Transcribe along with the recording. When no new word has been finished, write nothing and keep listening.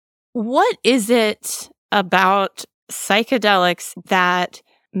What is it about psychedelics that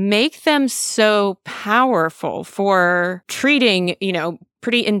make them so powerful for treating,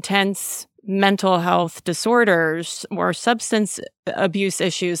 pretty intense mental health disorders or substance abuse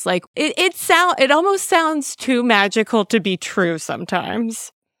issues? Like it almost sounds too magical to be true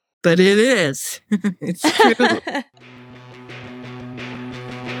sometimes. But it is. It's true.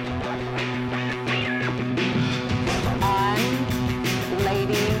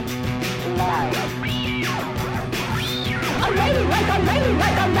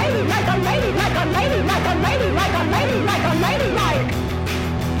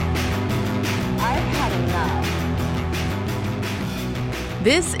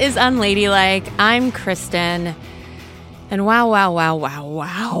 This is Unladylike. I'm Kristen. And wow,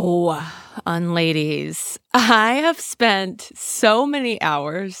 unladies. I have spent so many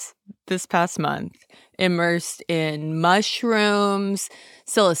hours this past month immersed in mushrooms,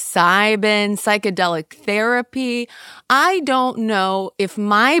 psilocybin, psychedelic therapy. I don't know if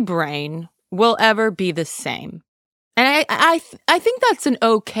my brain will ever be the same. And I think that's an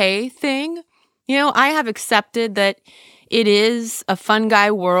okay thing. I have accepted that it is a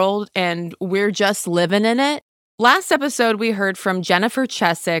fungi world and we're just living in it. Last episode, we heard from Jennifer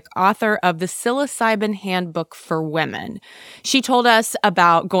Chesick, author of the Psilocybin Handbook for Women. She told us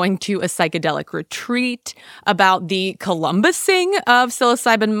about going to a psychedelic retreat, about the Columbusing of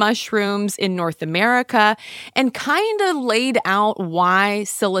psilocybin mushrooms in North America, and kind of laid out why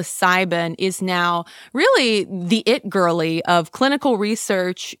psilocybin is now really the it girly of clinical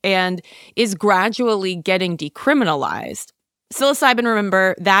research and is gradually getting decriminalized. Psilocybin,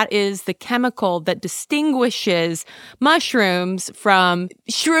 remember, that is the chemical that distinguishes mushrooms from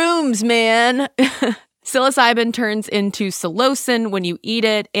shrooms, man. Psilocybin turns into psilocin when you eat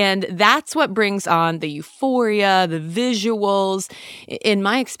it, and that's what brings on the euphoria, the visuals, in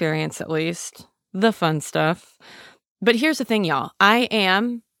my experience at least, the fun stuff. But here's the thing, y'all. I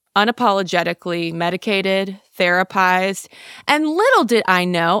am unapologetically medicated, therapized, and little did I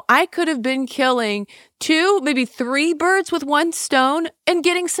know I could have been killing 2, maybe 3 birds with one stone and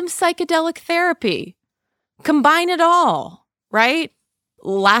getting some psychedelic therapy. Combine it all, right?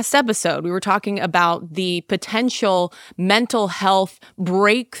 Last episode, we were talking about the potential mental health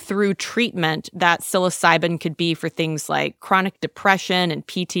breakthrough treatment that psilocybin could be for things like chronic depression and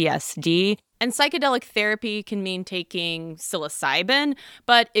PTSD. And psychedelic therapy can mean taking psilocybin,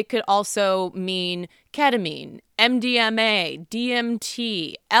 but it could also mean ketamine, MDMA,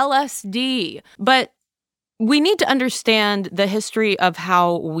 DMT, LSD. But we need to understand the history of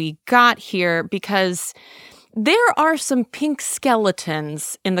how we got here because there are some pink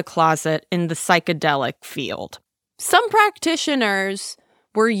skeletons in the closet in the psychedelic field. Some practitioners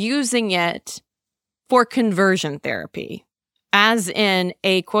were using it for conversion therapy, as in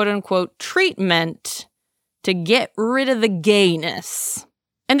a quote-unquote treatment to get rid of the gayness.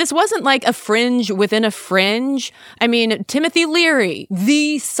 And this wasn't like a fringe within a fringe. I mean, Timothy Leary,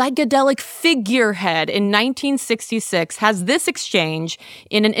 the psychedelic figurehead in 1966, has this exchange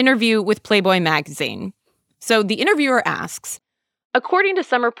in an interview with Playboy magazine. So the interviewer asks, according to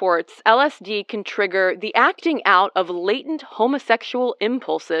some reports, LSD can trigger the acting out of latent homosexual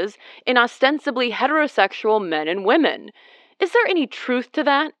impulses in ostensibly heterosexual men and women. Is there any truth to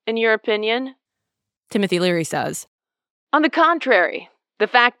that, in your opinion? Timothy Leary says, on the contrary, the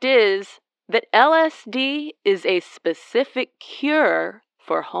fact is that LSD is a specific cure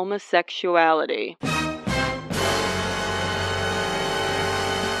for homosexuality.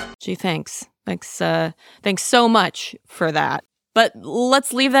 Gee, thanks. Thanks so much for that. But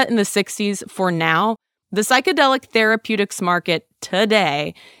let's leave that in the 60s for now. The psychedelic therapeutics market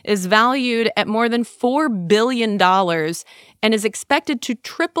today is valued at more than $4 billion and is expected to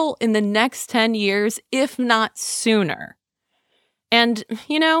triple in the next 10 years, if not sooner. And,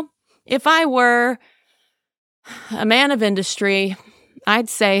 if I were a man of industry, I'd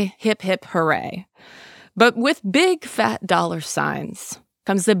say hip, hip, hooray. But with big, fat dollar signs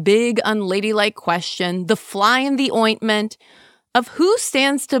comes the big, unladylike question, the fly in the ointment, of who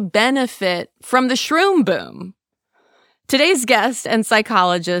stands to benefit from the shroom boom. Today's guest and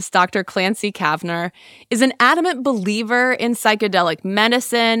psychologist, Dr. Clancy Kavner, is an adamant believer in psychedelic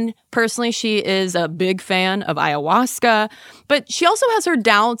medicine. Personally, she is a big fan of ayahuasca, but she also has her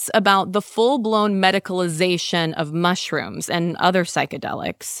doubts about the full-blown medicalization of mushrooms and other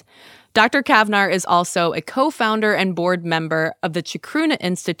psychedelics. Dr. Kavner is also a co-founder and board member of the SHROOM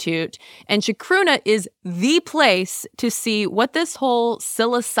Institute, and SHROOM is the place to see what this whole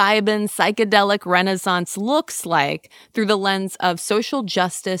psilocybin psychedelic renaissance looks like through the lens of social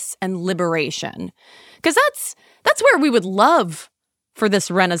justice and liberation. Because that's where we would love for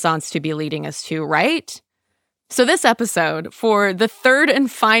this renaissance to be leading us to, right? So this episode, for the third and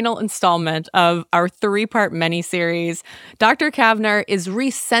final installment of our 3-part miniseries, Dr. Kavner is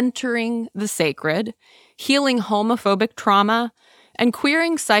recentering the sacred, healing homophobic trauma, and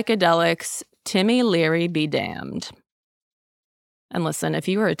queering psychedelics. Timmy Leary be damned. And listen, if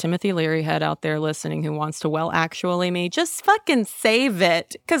you are a Timothy Leary head out there listening who wants to well actually me, just fucking save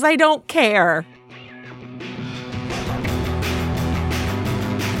it, because I don't care.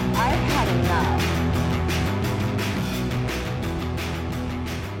 I've had enough.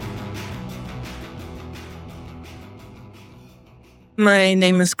 My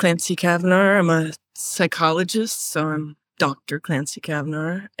name is Clancy Kavner. I'm a psychologist, so I'm Dr. Clancy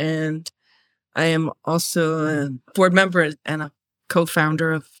Kavner. And I am also a board member and a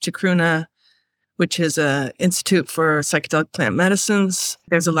co-founder of SHROOM, which is an institute for psychedelic plant medicines.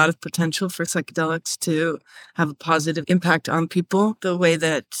 There's a lot of potential for psychedelics to have a positive impact on people, the way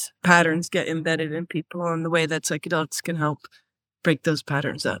that patterns get embedded in people and the way that psychedelics can help break those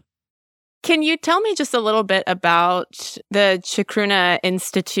patterns up. Can you tell me just a little bit about the SHROOM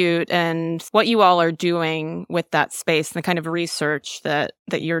Institute and what you all are doing with that space and the kind of research that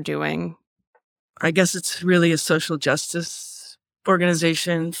you're doing? I guess it's really a social justice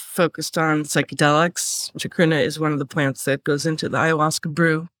organization focused on psychedelics. SHROOM is one of the plants that goes into the ayahuasca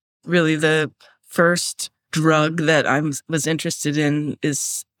brew. Really, the first drug that I was interested in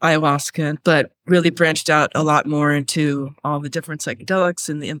is ayahuasca, but really branched out a lot more into all the different psychedelics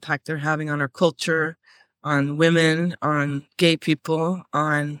and the impact they're having on our culture, on women, on gay people,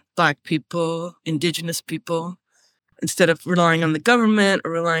 on Black people, Indigenous people. Instead of relying on the government or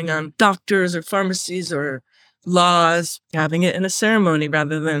relying on doctors or pharmacies or laws, having it in a ceremony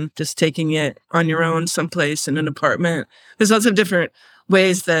rather than just taking it on your own someplace in an apartment. There's lots of different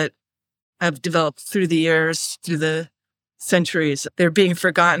ways that have developed through the years, through the centuries. They're being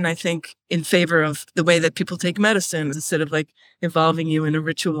forgotten, I think, in favor of the way that people take medicine instead of like involving you in a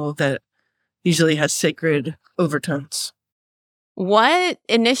ritual that usually has sacred overtones. What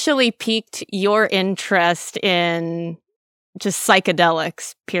initially piqued your interest in just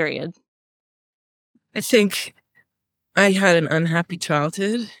psychedelics, period? I think I had an unhappy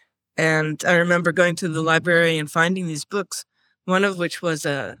childhood, and I remember going to the library and finding these books, one of which was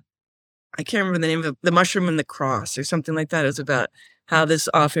I can't remember the name of it, The Mushroom and the Cross or something like that. It was about how this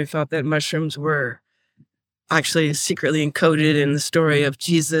author thought that mushrooms were actually secretly encoded in the story of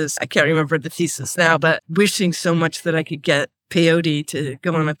Jesus. I can't remember the thesis now, but wishing so much that I could get peyote to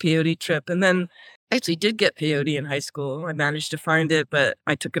go on a peyote trip. And then I actually did get peyote in high school. I managed to find it, but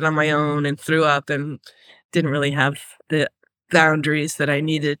I took it on my own and threw up and didn't really have the boundaries that I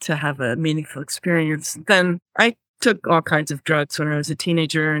needed to have a meaningful experience. Then I took all kinds of drugs when I was a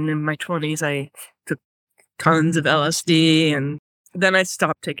teenager, and in my 20s, I took tons of LSD. And then I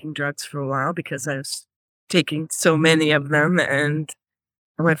stopped taking drugs for a while because I was taking so many of them. And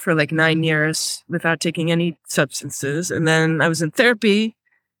I went for like 9 years without taking any substances. And then I was in therapy,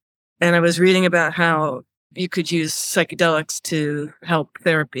 and I was reading about how you could use psychedelics to help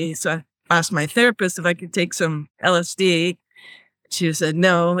therapy. So I asked my therapist if I could take some LSD. She said,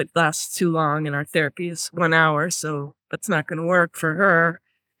 no, it lasts too long and our therapy is 1 hour, so that's not going to work for her.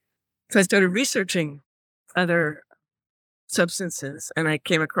 So I started researching other substances, and I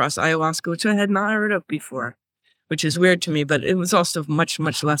came across ayahuasca, which I had not heard of before, which is weird to me, but it was also much,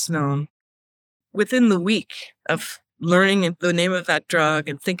 much less known. Within the week of learning the name of that drug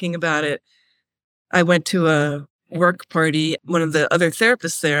and thinking about it, I went to a work party. One of the other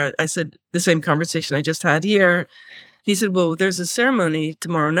therapists there, I said the same conversation I just had here. He said, well, there's a ceremony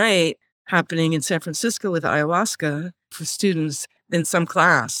tomorrow night happening in San Francisco with ayahuasca for students in some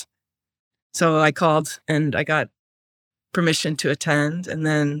class. So I called and I got permission to attend. And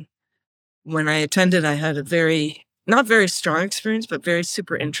then when I attended, I had a not very strong experience, but very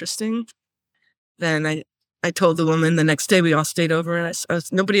super interesting. Then I told the woman the next day, we all stayed over, and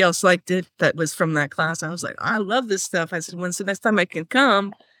nobody else liked it that was from that class. I was like, I love this stuff. I said, when's the next time I can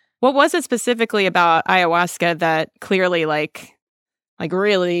come? What was it specifically about ayahuasca that clearly like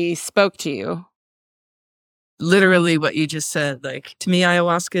really spoke to you? Literally what you just said. Like, to me,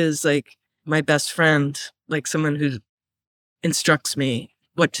 ayahuasca is like my best friend, like someone who instructs me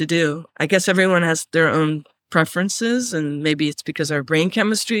what to do. I guess everyone has their own preferences, and maybe it's because our brain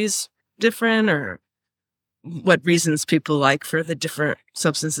chemistry is different, or what reasons people like for the different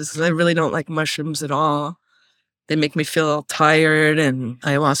substances. Because I really don't like mushrooms at all. They make me feel tired, and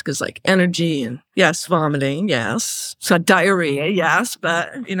ayahuasca is like energy, and yes, vomiting, yes. So diarrhea, yes.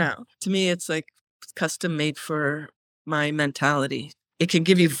 But, to me, it's like custom made for my mentality. It can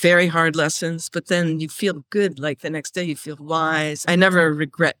give you very hard lessons, but then you feel good. Like the next day, you feel wise. I never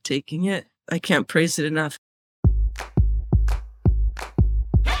regret taking it. I can't praise it enough.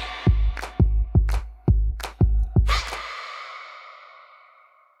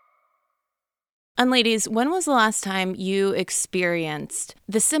 And ladies, when was the last time you experienced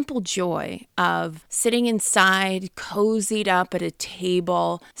the simple joy of sitting inside, cozied up at a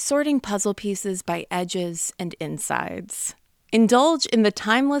table, sorting puzzle pieces by edges and insides? Indulge in the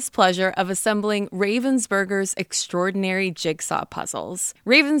timeless pleasure of assembling Ravensburger's extraordinary jigsaw puzzles.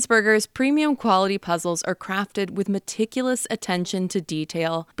 Ravensburger's premium quality puzzles are crafted with meticulous attention to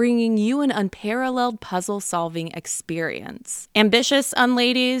detail, bringing you an unparalleled puzzle-solving experience. Ambitious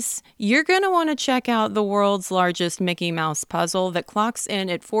unladies, you're going to want to check out the world's largest Mickey Mouse puzzle that clocks in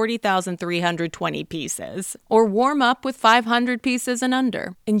at 40,320 pieces, or warm up with 500 pieces and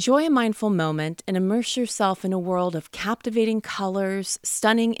under. Enjoy a mindful moment and immerse yourself in a world of captivating colors,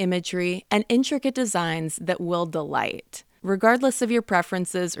 stunning imagery, and intricate designs that will delight. Regardless of your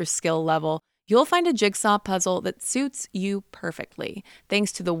preferences or skill level, you'll find a jigsaw puzzle that suits you perfectly,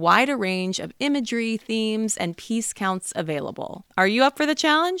 thanks to the wider range of imagery, themes, and piece counts available. Are you up for the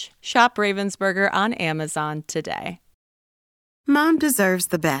challenge? Shop Ravensburger on Amazon today. Mom deserves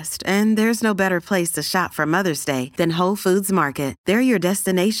the best, and there's no better place to shop for Mother's Day than Whole Foods Market. They're your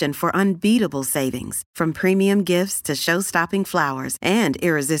destination for unbeatable savings, from premium gifts to show-stopping flowers and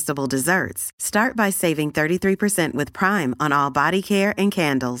irresistible desserts. Start by saving 33% with Prime on all body care and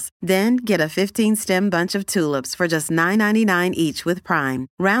candles. Then get a 15-stem bunch of tulips for just $9.99 each with Prime.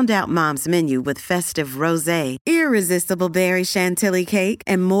 Round out Mom's menu with festive rosé, irresistible berry chantilly cake,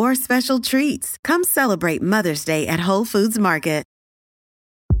 and more special treats. Come celebrate Mother's Day at Whole Foods Market.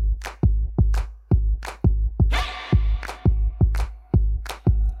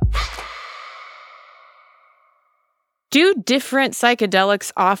 Do different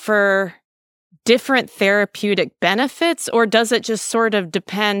psychedelics offer different therapeutic benefits, or does it just sort of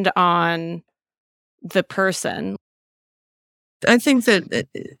depend on the person? I think that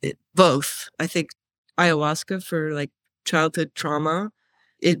both. I think ayahuasca for like childhood trauma,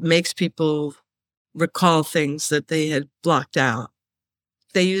 it makes people recall things that they had blocked out.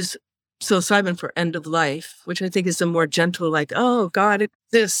 They use psilocybin for end of life, which I think is a more gentle, like, oh, God, it's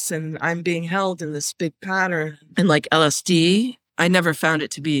this, and I'm being held in this big pattern. And like LSD, I never found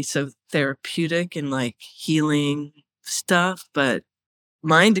it to be so therapeutic and like healing stuff, but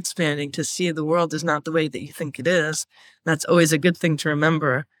mind expanding to see the world is not the way that you think it is. That's always a good thing to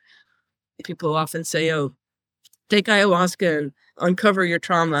remember. People often say, oh, take ayahuasca and uncover your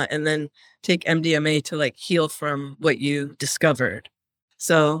trauma, and then take MDMA to like heal from what you discovered.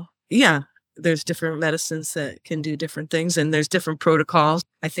 So yeah, there's different medicines that can do different things, and there's different protocols.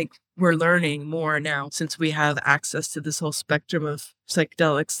 I think we're learning more now since we have access to this whole spectrum of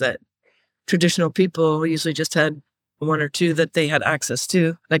psychedelics that traditional people usually just had one or two that they had access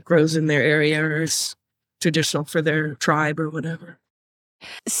to, that grows in their area or is traditional for their tribe or whatever.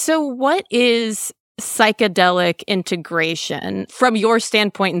 So what is psychedelic integration from your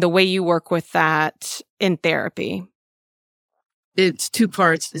standpoint and the way you work with that in therapy? It's two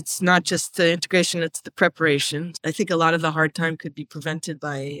parts. It's not just the integration, it's the preparation. I think a lot of the hard time could be prevented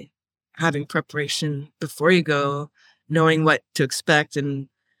by having preparation before you go, knowing what to expect and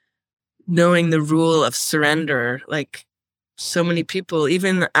knowing the rule of surrender. Like so many people,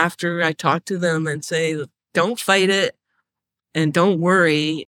 even after I talk to them and say, don't fight it and don't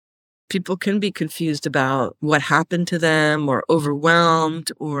worry, people can be confused about what happened to them or overwhelmed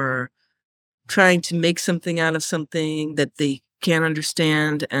or trying to make something out of something that they can't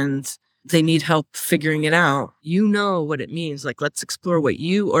understand and they need help figuring it out. You know what it means. Like, let's explore what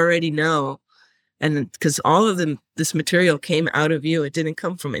you already know. And because all of this material came out of you, it didn't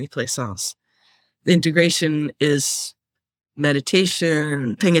come from anyplace else. The integration is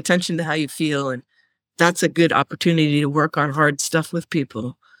meditation, paying attention to how you feel. And that's a good opportunity to work on hard stuff with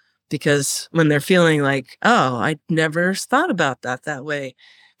people. Because when they're feeling like, oh, I never thought about that way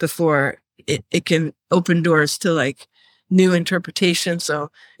before, it can open doors to like new interpretation. So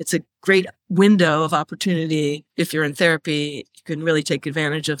it's a great window of opportunity. If you're in therapy, you can really take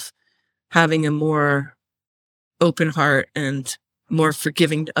advantage of having a more open heart and more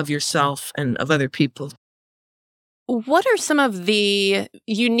forgiving of yourself and of other people. What are some of the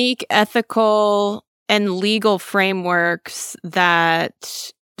unique ethical and legal frameworks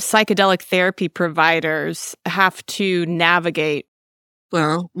that psychedelic therapy providers have to navigate?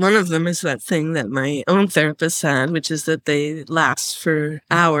 Well, one of them is that thing that my own therapist had, which is that they last for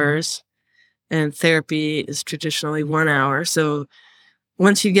hours, and therapy is traditionally 1 hour. So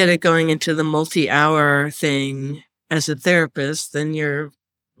once you get it going into the multi-hour thing, as a therapist, then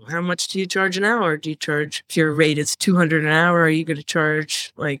how much do you charge an hour? Do you charge, if your rate is $200 an hour, are you going to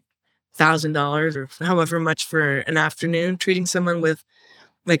charge like $1,000 or however much for an afternoon treating someone with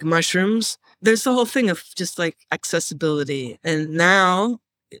like mushrooms? There's the whole thing of just like accessibility. And now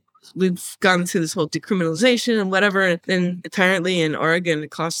we've gone through this whole decriminalization and whatever. And apparently in Oregon,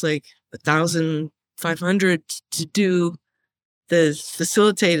 it costs like $1,500 to do the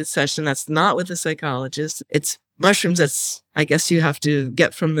facilitated session. That's not with a psychologist. It's mushrooms that's, I guess, you have to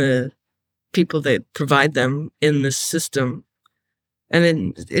get from the people that provide them in the system. And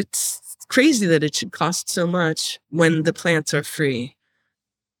then it's crazy that it should cost so much when the plants are free.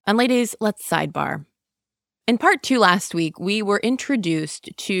 And ladies, let's sidebar. In part 2 last week, we were introduced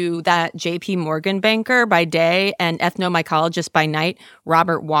to that J.P. Morgan banker by day and ethnomycologist by night,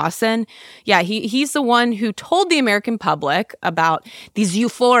 Robert Wasson. Yeah, he's the one who told the American public about these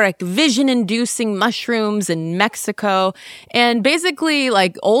euphoric, vision-inducing mushrooms in Mexico and basically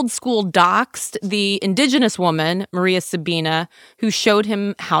like old school doxed the indigenous woman, Maria Sabina, who showed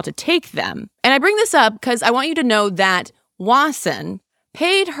him how to take them. And I bring this up because I want you to know that Wasson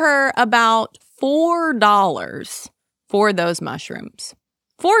paid her about $4 for those mushrooms.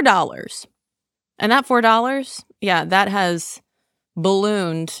 $4. And that $4, yeah, that has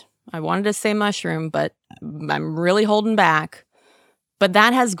ballooned. I wanted to say mushroom, but I'm really holding back. But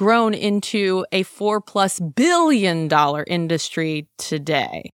that has grown into a $4+ billion industry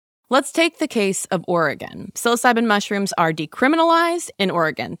today. Let's take the case of Oregon. Psilocybin mushrooms are decriminalized in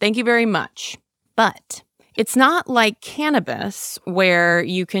Oregon. Thank you very much. But it's not like cannabis where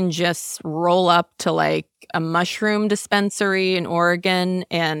you can just roll up to like a mushroom dispensary in Oregon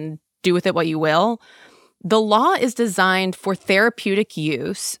and do with it what you will. The law is designed for therapeutic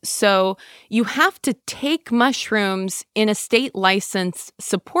use, so you have to take mushrooms in a state licensed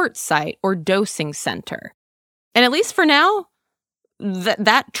support site or dosing center. And at least for now,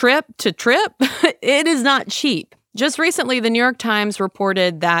 that trip, it is not cheap. Just recently, the New York Times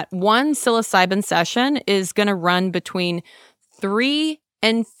reported that one psilocybin session is going to run between $3,000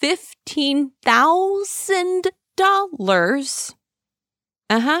 and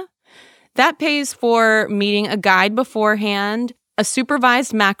 $15,000. That pays for meeting a guide beforehand, a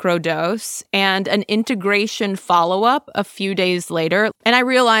supervised macro dose, and an integration follow-up a few days later. And I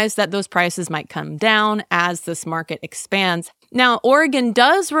realize that those prices might come down as this market expands. Now, Oregon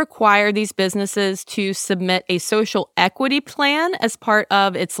does require these businesses to submit a social equity plan as part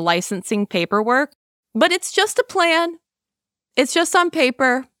of its licensing paperwork, but it's just a plan. It's just on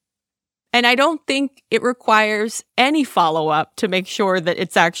paper. And I don't think it requires any follow-up to make sure that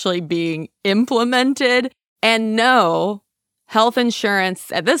it's actually being implemented. And no, health insurance,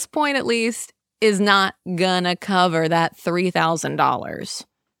 at this point at least, is not gonna cover that $3,000.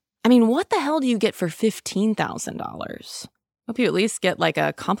 I mean, what the hell do you get for $15,000? Hope you at least get like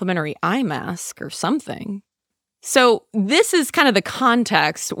a complimentary eye mask or something. So this is kind of the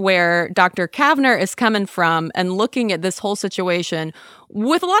context where Dr. Kavner is coming from and looking at this whole situation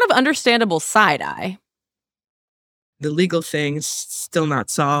with a lot of understandable side-eye. The legal thing's still not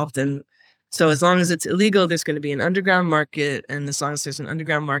solved. And so as long as it's illegal, there's going to be an underground market. And as long as there's an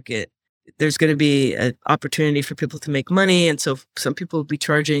underground market, there's going to be an opportunity for people to make money. And so some people will be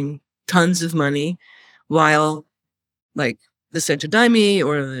charging tons of money while like the Santo Daime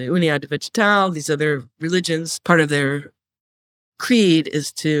or the Unia de Vegetal, these other religions, part of their creed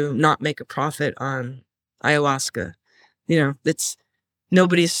is to not make a profit on ayahuasca. You know,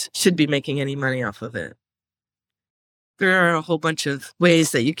 nobody should be making any money off of it. There are a whole bunch of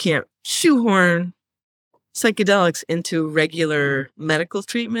ways that you can't shoehorn psychedelics into regular medical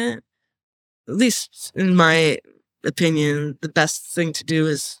treatment. At least in my opinion, the best thing to do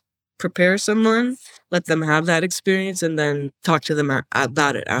is prepare someone, let them have that experience, and then talk to them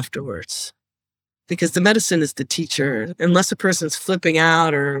about it afterwards. Because the medicine is the teacher. Unless a person's flipping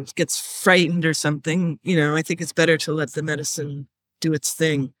out or gets frightened or something, I think it's better to let the medicine do its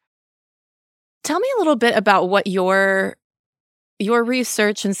thing. Tell me a little bit about what your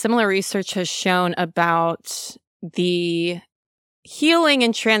research and similar research has shown about the healing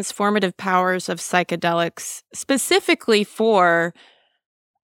and transformative powers of psychedelics, specifically for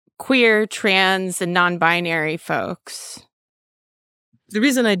queer, trans, and non-binary folks. The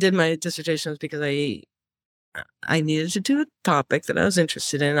reason I did my dissertation was because I needed to do a topic that I was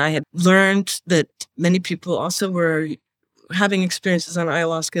interested in. I had learned that many people also were having experiences on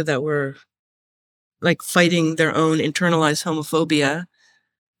ayahuasca that were like fighting their own internalized homophobia.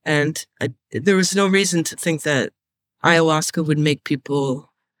 And there was no reason to think that ayahuasca would make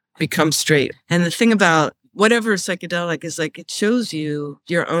people become straight. And the thing about whatever psychedelic is, like, it shows you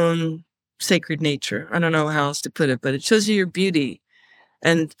your own sacred nature. I don't know how else to put it, but it shows you your beauty.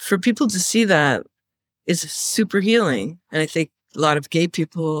 And for people to see that is super healing. And I think a lot of gay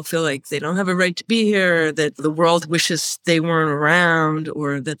people feel like they don't have a right to be here, that the world wishes they weren't around,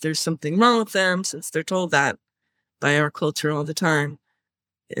 or that there's something wrong with them, since they're told that by our culture all the time.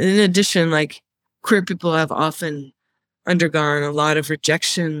 In addition, like, queer people have often undergone a lot of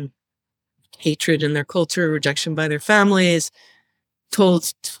rejection, hatred in their culture, rejection by their families,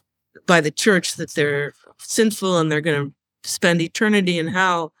 told by the church that they're sinful and they're going to spend eternity in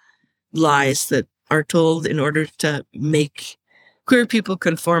hell. Lies that are told in order to make queer people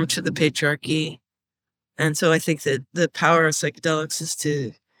conform to the patriarchy. And so I think that the power of psychedelics is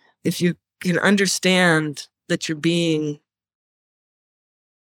to, if you can understand that you're being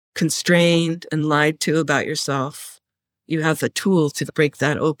constrained and lied to about yourself, you have a tool to break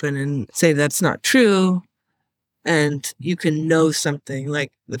that open and say that's not true. And you can know something,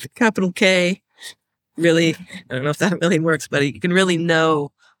 like with a capital K, really, I don't know if that really works, but you can really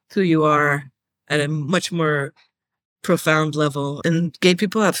know who you are at a much more profound level. And gay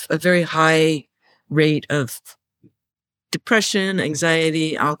people have a very high rate of depression,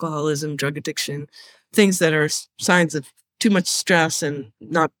 anxiety, alcoholism, drug addiction, things that are signs of too much stress and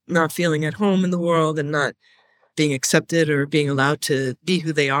not feeling at home in the world and not being accepted or being allowed to be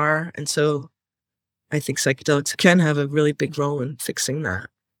who they are. And so I think psychedelics can have a really big role in fixing that.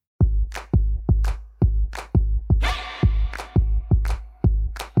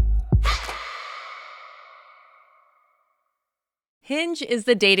 Hinge is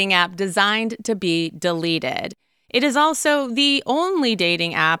the dating app designed to be deleted. It is also the only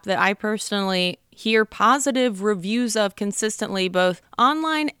dating app that I personally hear positive reviews of consistently, both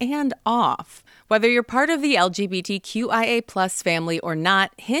online and off. Whether you're part of the LGBTQIA+ family or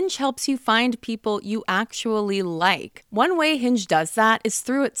not, Hinge helps you find people you actually like. One way Hinge does that is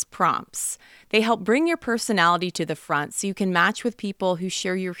through its prompts. They help bring your personality to the front so you can match with people who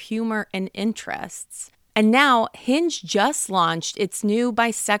share your humor and interests. And now, Hinge just launched its new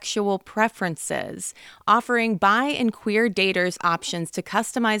bisexual preferences, offering bi and queer daters options to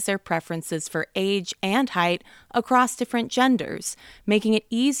customize their preferences for age and height across different genders, making it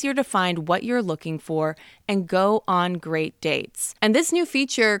easier to find what you're looking for and go on great dates. And this new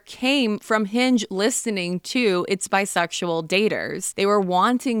feature came from Hinge listening to its bisexual daters. They were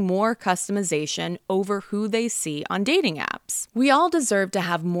wanting more customization over who they see on dating apps. We all deserve to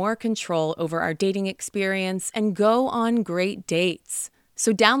have more control over our dating experience and go on great dates.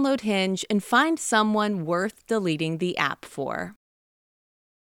 So download Hinge and find someone worth deleting the app for.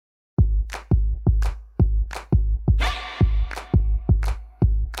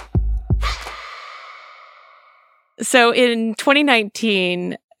 So in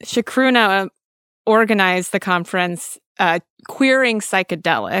 2019, SHROOM organized the conference Queering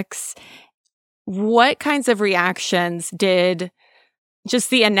Psychedelics. What kinds of reactions did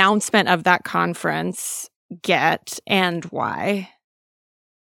just the announcement of that conference get, and why?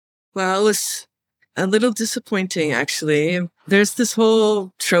 Well, it was a little disappointing, actually. There's this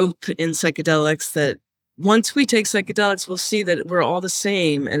whole trope in psychedelics that once we take psychedelics, we'll see that we're all the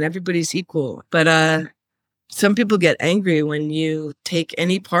same and everybody's equal. But some people get angry when you take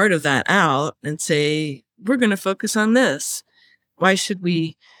any part of that out and say, we're going to focus on this. Why should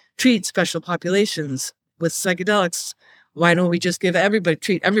we treat special populations with psychedelics? Why don't we just treat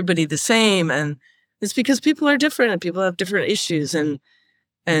everybody the same? And it's because people are different and people have different issues. And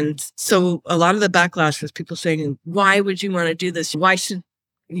so a lot of the backlash was people saying, why would you want to do this? Why should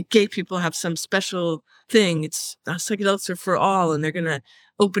gay people have some special thing? Psychedelics are for all, and they're going to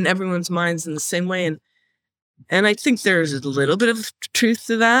open everyone's minds in the same way. And I think there's a little bit of truth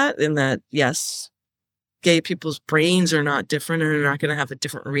to that, in that, yes, gay people's brains are not different and are not going to have a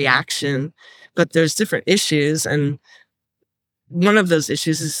different reaction, but there's different issues. And one of those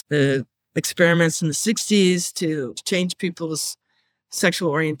issues is the experiments in the 60s to change people's sexual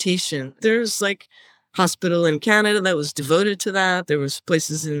orientation. There's like hospital in Canada that was devoted to that. There was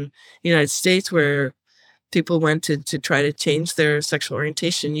places in the United States where people went to try to change their sexual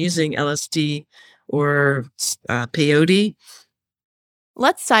orientation using LSD or peyote.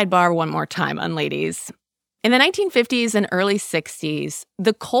 Let's sidebar one more time on ladies. In the 1950s and early 60s,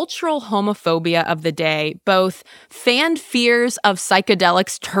 the cultural homophobia of the day both fanned fears of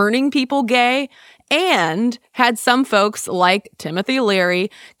psychedelics turning people gay and had some folks like Timothy Leary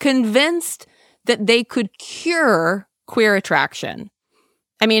convinced that they could cure queer attraction.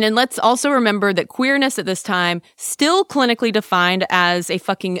 I mean, and let's also remember that queerness at this time still clinically defined as a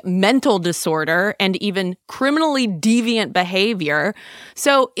fucking mental disorder and even criminally deviant behavior.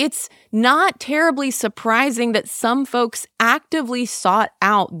 So it's not terribly surprising that some folks actively sought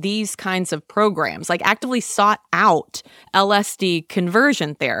out these kinds of programs, like actively sought out LSD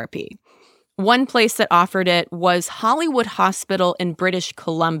conversion therapy. One place that offered it was Hollywood Hospital in British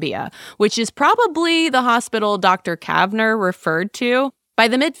Columbia, which is probably the hospital Dr. Kavner referred to. By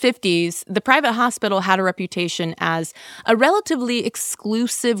the mid-50s, the private hospital had a reputation as a relatively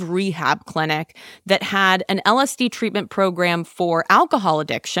exclusive rehab clinic that had an LSD treatment program for alcohol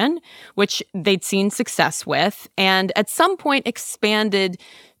addiction, which they'd seen success with, and at some point expanded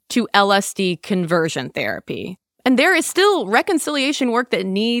to LSD conversion therapy. And there is still reconciliation work that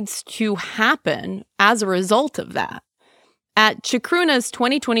needs to happen as a result of that. At Chacruna's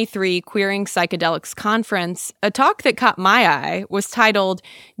 2023 Queering Psychedelics conference, a talk that caught my eye was titled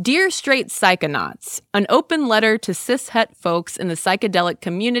Dear Straight Psychonauts, an open letter to cishet folks in the psychedelic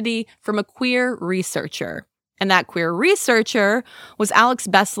community from a queer researcher. And that queer researcher was Alex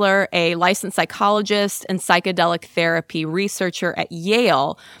Bessler, a licensed psychologist and psychedelic therapy researcher at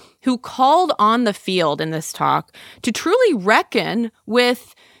Yale, who called on the field in this talk to truly reckon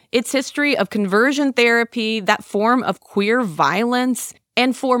with its history of conversion therapy, that form of queer violence,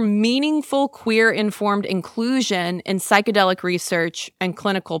 and for meaningful queer-informed inclusion in psychedelic research and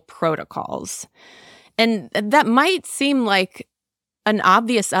clinical protocols. And that might seem like an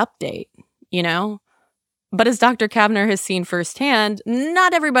obvious update, you know? But as Dr. Kavner has seen firsthand,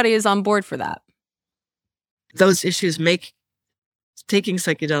 not everybody is on board for that. Those issues make taking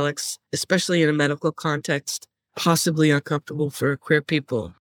psychedelics, especially in a medical context, possibly uncomfortable for queer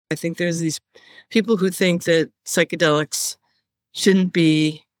people. I think there's these people who think that psychedelics shouldn't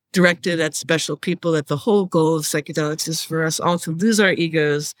be directed at special people, that the whole goal of psychedelics is for us all to lose our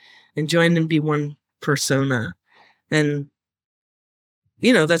egos and join and be one persona. And,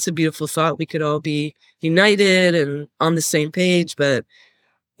 you know, that's a beautiful thought. We could all be united and on the same page, but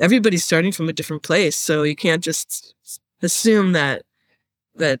everybody's starting from a different place. So you can't just assume that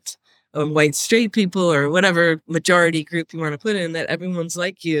white straight people or whatever majority group you want to put in, that everyone's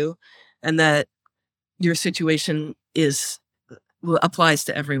like you and that your situation applies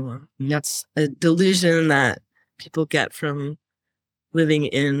to everyone. And that's a delusion that people get from living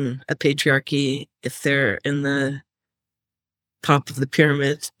in a patriarchy if they're in the top of the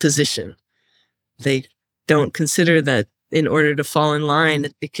pyramid position. They don't consider that in order to fall in line,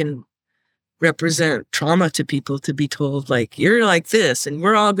 it can represent trauma to people to be told, like, you're like this and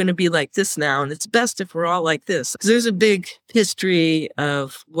we're all going to be like this now, and it's best if we're all like this. Because there's a big history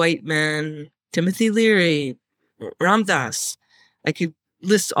of white men, Timothy Leary, Ram Dass. I could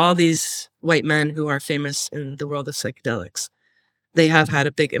list all these white men who are famous in the world of psychedelics. They have had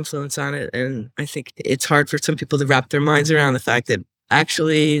a big influence on it, and I think it's hard for some people to wrap their minds around the fact that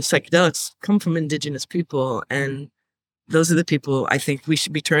actually psychedelics come from indigenous people, and those are the people I think we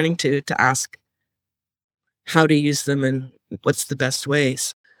should be turning to ask how to use them and what's the best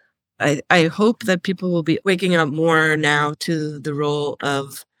ways. I hope that people will be waking up more now to the role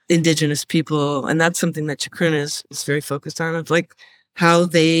of indigenous people. And that's something that Chacruna is very focused on, of like how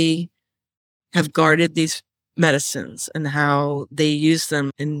they have guarded these medicines and how they use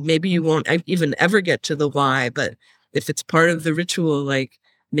them. And maybe you won't even ever get to the why, but if it's part of the ritual, like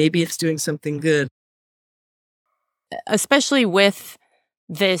maybe it's doing something good. Especially with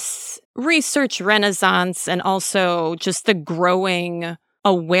this research renaissance and also just the growing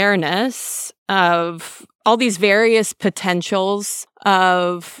awareness of all these various potentials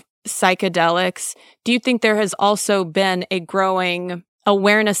of psychedelics, do you think there has also been a growing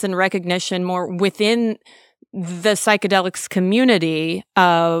awareness and recognition more within the psychedelics community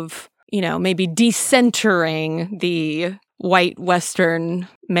of, you know, maybe decentering the white Western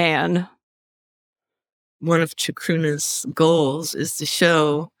man? One of Chacruna's goals is to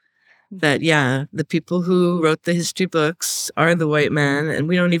show that, yeah, the people who wrote the history books are the white man, and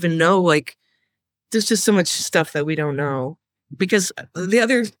we don't even know, like, there's just so much stuff that we don't know. Because the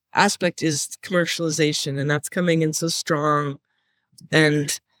other aspect is commercialization, and that's coming in so strong.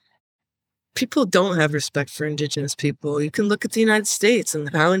 And people don't have respect for indigenous people. You can look at the United States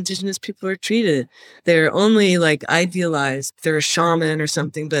and how indigenous people are treated. They're only, like, idealized. They're a shaman or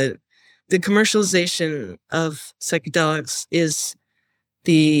something, but the commercialization of psychedelics is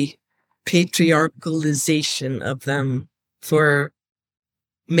the patriarchalization of them for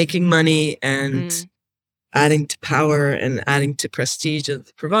making money and adding to power and adding to prestige of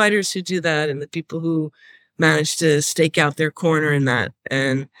the providers who do that and the people who manage to stake out their corner in that.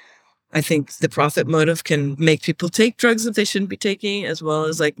 And I think the profit motive can make people take drugs that they shouldn't be taking, as well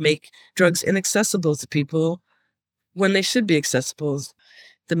as like make drugs inaccessible to people when they should be accessible.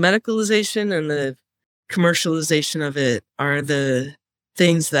 The medicalization and the commercialization of it are the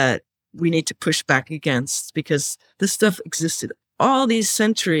things that we need to push back against, because this stuff existed all these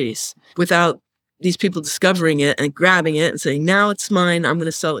centuries without these people discovering it and grabbing it and saying, now it's mine, I'm going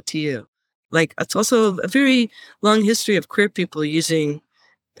to sell it to you. Like, it's also a very long history of queer people using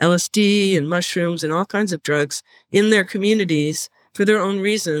LSD and mushrooms and all kinds of drugs in their communities for their own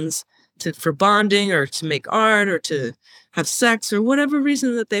reasons, for bonding or to make art or to have sex or whatever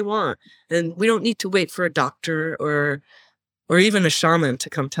reason that they want. And we don't need to wait for a doctor or even a shaman to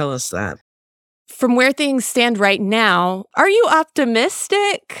come tell us that. From where things stand right now, are you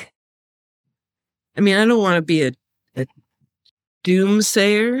optimistic? I mean, I don't want to be a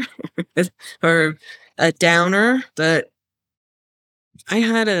doomsayer or a downer, but I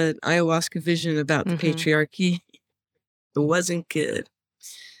had an ayahuasca vision about the patriarchy. It wasn't good.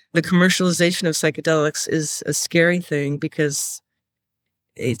 The commercialization of psychedelics is a scary thing because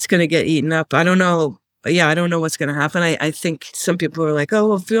it's going to get eaten up. I don't know. Yeah, I don't know what's going to happen. I think some people are like, oh,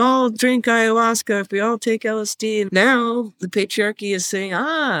 well, if we all drink ayahuasca, if we all take LSD, now the patriarchy is saying,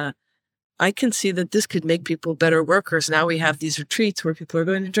 I can see that this could make people better workers. Now we have these retreats where people are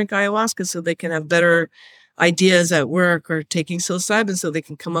going to drink ayahuasca so they can have better ideas at work, or taking psilocybin so they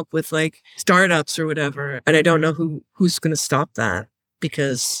can come up with like startups or whatever. And I don't know who's going to stop that,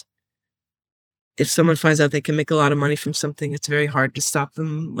 because if someone finds out they can make a lot of money from something, it's very hard to stop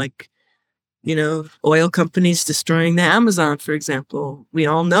them. Like, oil companies destroying the Amazon, for example. We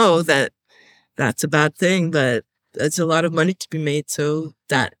all know that that's a bad thing, but it's a lot of money to be made. So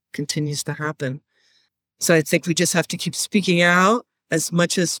that continues to happen. So I think we just have to keep speaking out as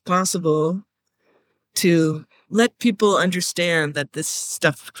much as possible to let people understand that this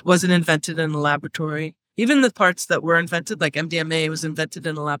stuff wasn't invented in a laboratory. Even the parts that were invented, like MDMA was invented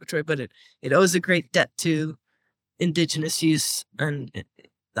in a laboratory, but it owes a great debt to indigenous use and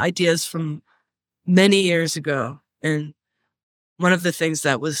ideas from many years ago. And one of the things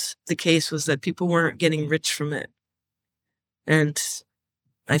that was the case was that people weren't getting rich from it. And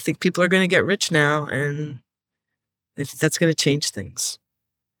I think people are going to get rich now, and that's going to change things.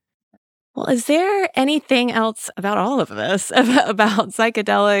 Well, is there anything else about all of this, about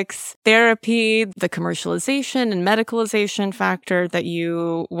psychedelics, therapy, the commercialization and medicalization factor that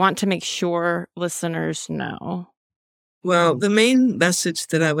you want to make sure listeners know? Well, the main message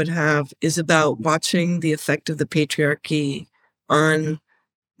that I would have is about watching the effect of the patriarchy on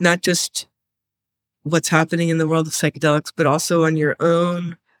not just what's happening in the world of psychedelics, but also on your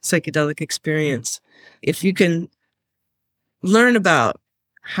own psychedelic experience. If you can learn about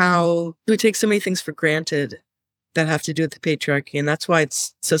how we take so many things for granted that have to do with the patriarchy, and that's why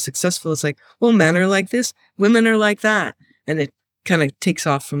it's so successful. It's like, well, men are like this, women are like that, and it kind of takes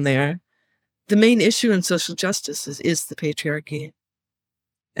off from there. The main issue in social justice is the patriarchy.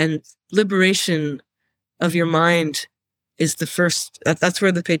 And liberation of your mind is the first, that's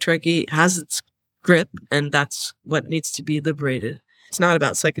where the patriarchy has its grip, and that's what needs to be liberated. It's not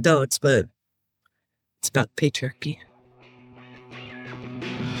about psychedelics, but it's about patriarchy.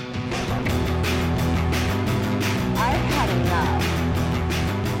 I've had enough.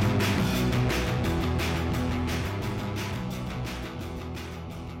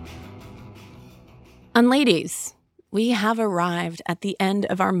 Ladies, we have arrived at the end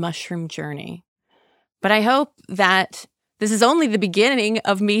of our mushroom journey. But I hope that this is only the beginning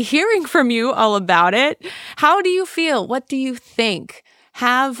of me hearing from you all about it. How do you feel? What do you think?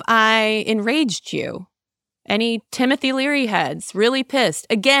 Have I enraged you? Any Timothy Leary heads? Really pissed?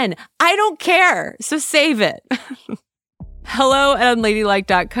 Again, I don't care, so save it.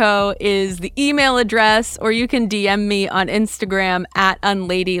 hello@unladylike.co is the email address, or you can DM me on Instagram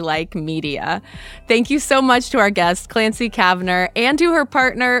 @unladylikemedia. Thank you so much to our guest, Clancy Kavner, and to her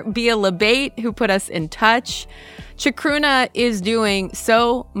partner, Bia Labate, who put us in touch. Chacruna is doing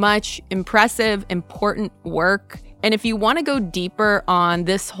so much impressive, important work. And if you want to go deeper on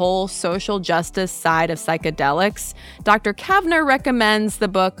this whole social justice side of psychedelics, Dr. Kavner recommends the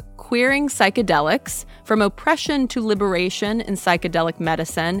book Queering Psychedelics: From Oppression to Liberation in Psychedelic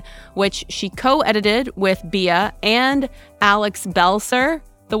Medicine, which she co-edited with Bia and Alex Belser,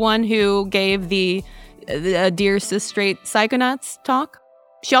 the one who gave the Dear Cis Straight Psychonauts talk.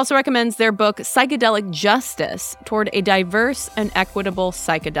 She also recommends their book, Psychedelic Justice, Toward a Diverse and Equitable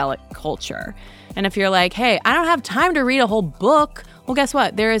Psychedelic Culture. And if you're like, hey, I don't have time to read a whole book, well, guess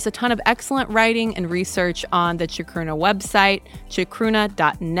what? There is a ton of excellent writing and research on the Chacruna website,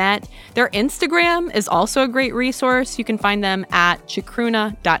 chacruna.net. Their Instagram is also a great resource. You can find them at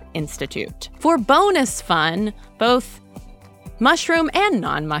chacruna.institute. For bonus fun, both mushroom and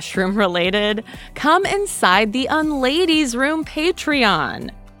non-mushroom related, come inside the Unladies Room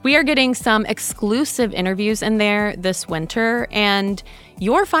Patreon. We are getting some exclusive interviews in there this winter, and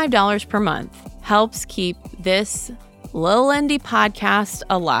your $5 per month helps keep this little indie podcast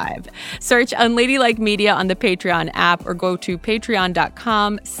alive. Search Unladylike Media on the Patreon app or go to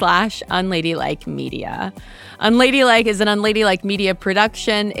patreon.com/unladylikemedia. Unladylike is an Unladylike Media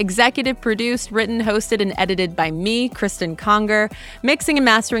production, executive produced, written, hosted, and edited by me, Kristen Conger. Mixing and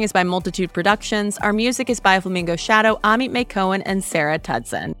mastering is by Multitude Productions. Our music is by Flamingo Shadow, Amit May Cohen, and Sarah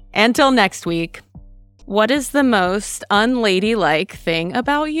Tudson. Until next week, what is the most unladylike thing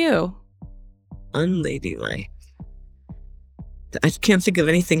about you? Unladylike. I can't think of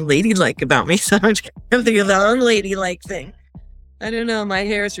anything ladylike about me, so I'm thinking of the unladylike thing. I don't know, my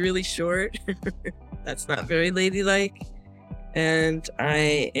hair is really short. That's not very ladylike. And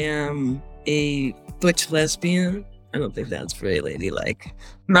I am a butch lesbian. I don't think that's very ladylike.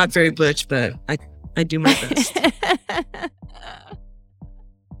 Not very butch, but I do my best.